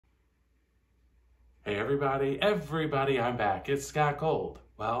Hey everybody, I'm back. It's Scott Gold.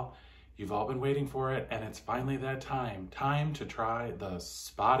 Well, you've all been waiting for it, and it's finally that time. Time to try the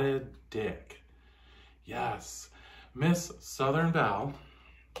spotted dick. Yes, Miss Southern Belle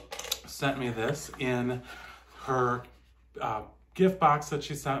sent me this in her gift box that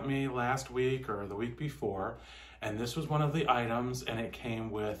she sent me last week or the week before, and this was one of the items, and it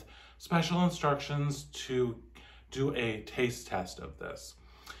came with special instructions to do a taste test of this.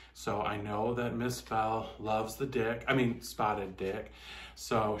 So I know that Miss Belle loves the spotted dick.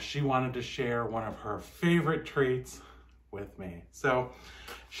 So she wanted to share one of her favorite treats with me. So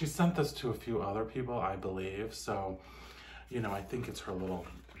she sent this to a few other people, I believe. So, you know, I think it's her little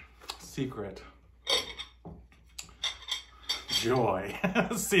secret joy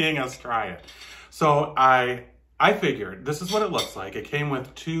seeing us try it. So I figured this is what it looks like. It came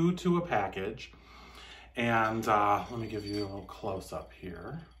with 2 to a package. And let me give you a little close up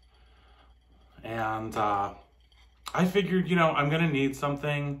here. And I figured, you know, I'm gonna need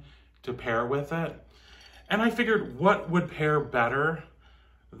something to pair with it. And I figured what would pair better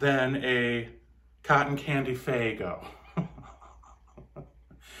than a cotton candy Faygo?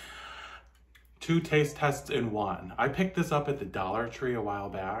 2 taste tests in one. I picked this up at the Dollar Tree a while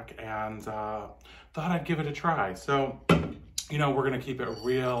back and thought I'd give it a try. So, you know, we're gonna keep it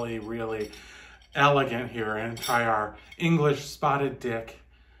really, really elegant here and try our English spotted dick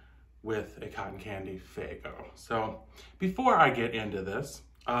with a cotton candy Faygo. So before I get into this,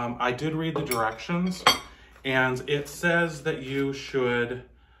 I did read the directions, and it says that you should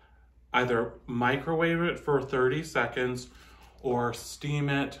either microwave it for 30 seconds or steam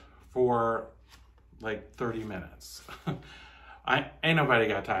it for like 30 minutes. Ain't nobody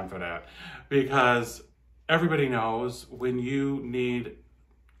got time for that, because everybody knows when you need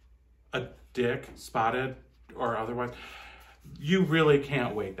a dick, spotted or otherwise, you really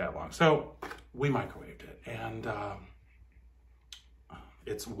can't wait that long. So we microwaved it, and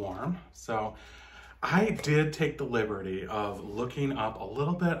it's warm. So I did take the liberty of looking up a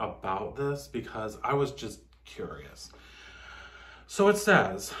little bit about this because I was just curious. So it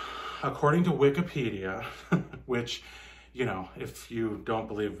says, according to Wikipedia, which, you know, if you don't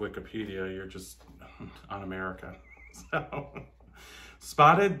believe Wikipedia, you're just un-American. So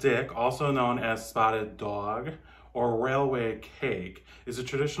spotted dick, also known as spotted dog or railway cake, is a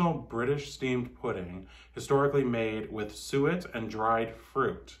traditional British steamed pudding historically made with suet and dried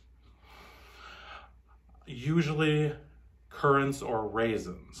fruit, usually currants or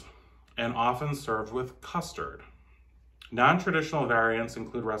raisins, and often served with custard. Non-traditional variants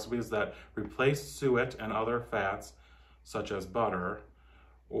include recipes that replace suet and other fats, such as butter,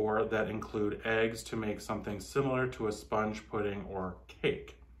 or that include eggs to make something similar to a sponge pudding or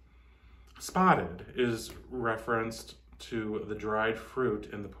cake. Spotted is referenced to the dried fruit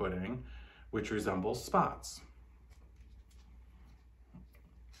in the pudding, which resembles spots.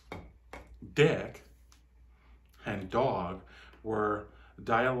 Dick and dog were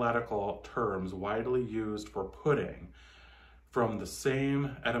dialectical terms widely used for pudding, from the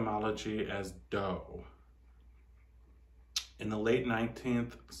same etymology as dough. In the late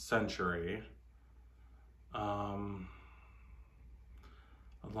 19th century,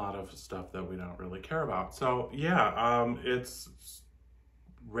 a lot of stuff that we don't really care about. So yeah, it's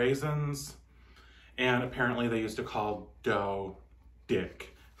raisins, and apparently they used to call dough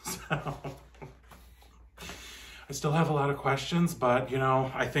dick. So I still have a lot of questions, but you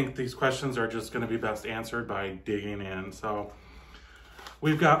know, I think these questions are just gonna be best answered by digging in. So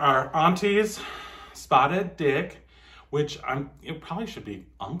we've got our auntie's spotted dick, which it probably should be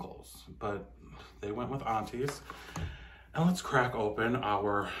uncles, but they went with aunties. And let's crack open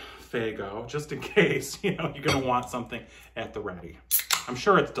our Faygo, just in case, you know, you're gonna want something at the ready. I'm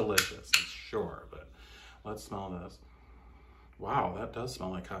sure it's delicious, sure, but let's smell this. Wow, that does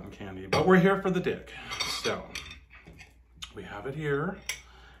smell like cotton candy, but we're here for the dick. So we have it here,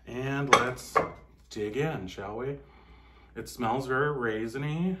 and let's dig in, shall we? It smells very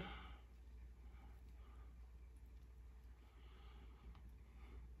raisiny.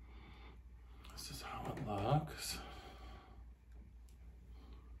 This is how it looks.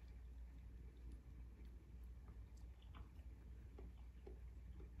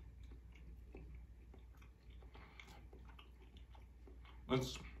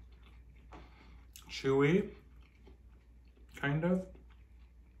 It's chewy, kind of.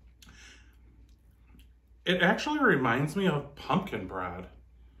 It actually reminds me of pumpkin bread,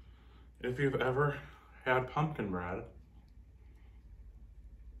 if you've ever had pumpkin bread.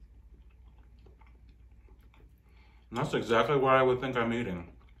 And that's exactly what I would think I'm eating.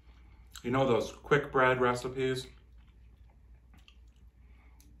 You know those quick bread recipes?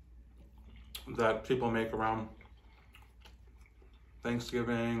 that people make around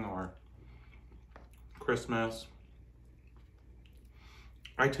Thanksgiving or Christmas.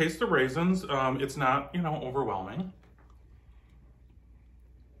 I taste the raisins. It's not, you know, overwhelming.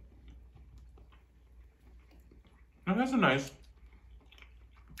 It has a nice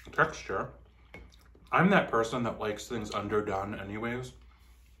texture. I'm that person that likes things underdone anyways,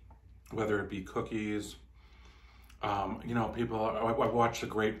 whether it be cookies. You know, people, I watch the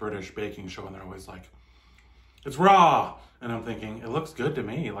Great British Baking Show and they're always like, it's raw. And I'm thinking, it looks good to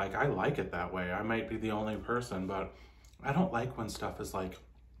me. Like, I like it that way. I might be the only person, but I don't like when stuff is like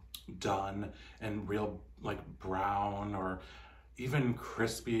done and real like brown or even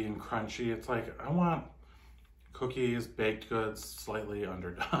crispy and crunchy. It's like, I want cookies, baked goods, slightly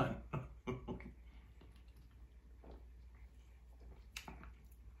underdone.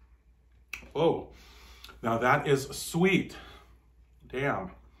 Whoa, now that is sweet.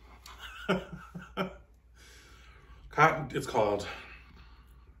 Damn. It's called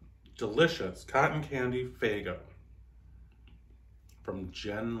Delicious Cotton Candy Faygo from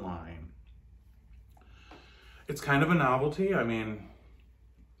Gen Line. It's kind of a novelty. I mean,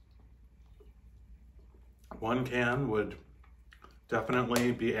 one can would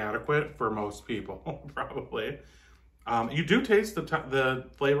definitely be adequate for most people, probably. You do taste the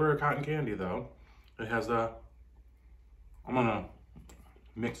flavor of cotton candy, though. It has a... I'm gonna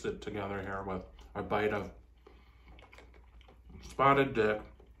mix it together here with a bite of spotted dick.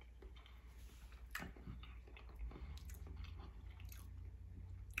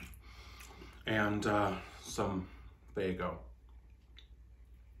 And some Faygo.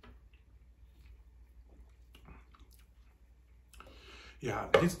 Yeah,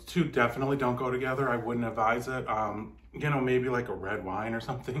 these two definitely don't go together. I wouldn't advise it. You know, maybe like a red wine or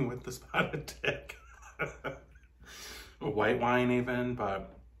something with the spotted dick. A white wine even,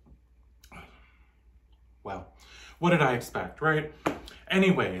 but well, what did I expect, right?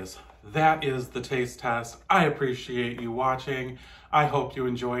 Anyways, that is the taste test. I appreciate you watching. I hope you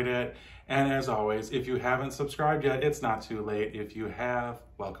enjoyed it. And as always, if you haven't subscribed yet, it's not too late. If you have,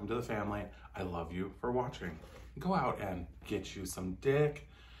 welcome to the family. I love you for watching. Go out and get you some dick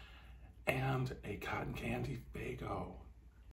and a cotton candy Faygo.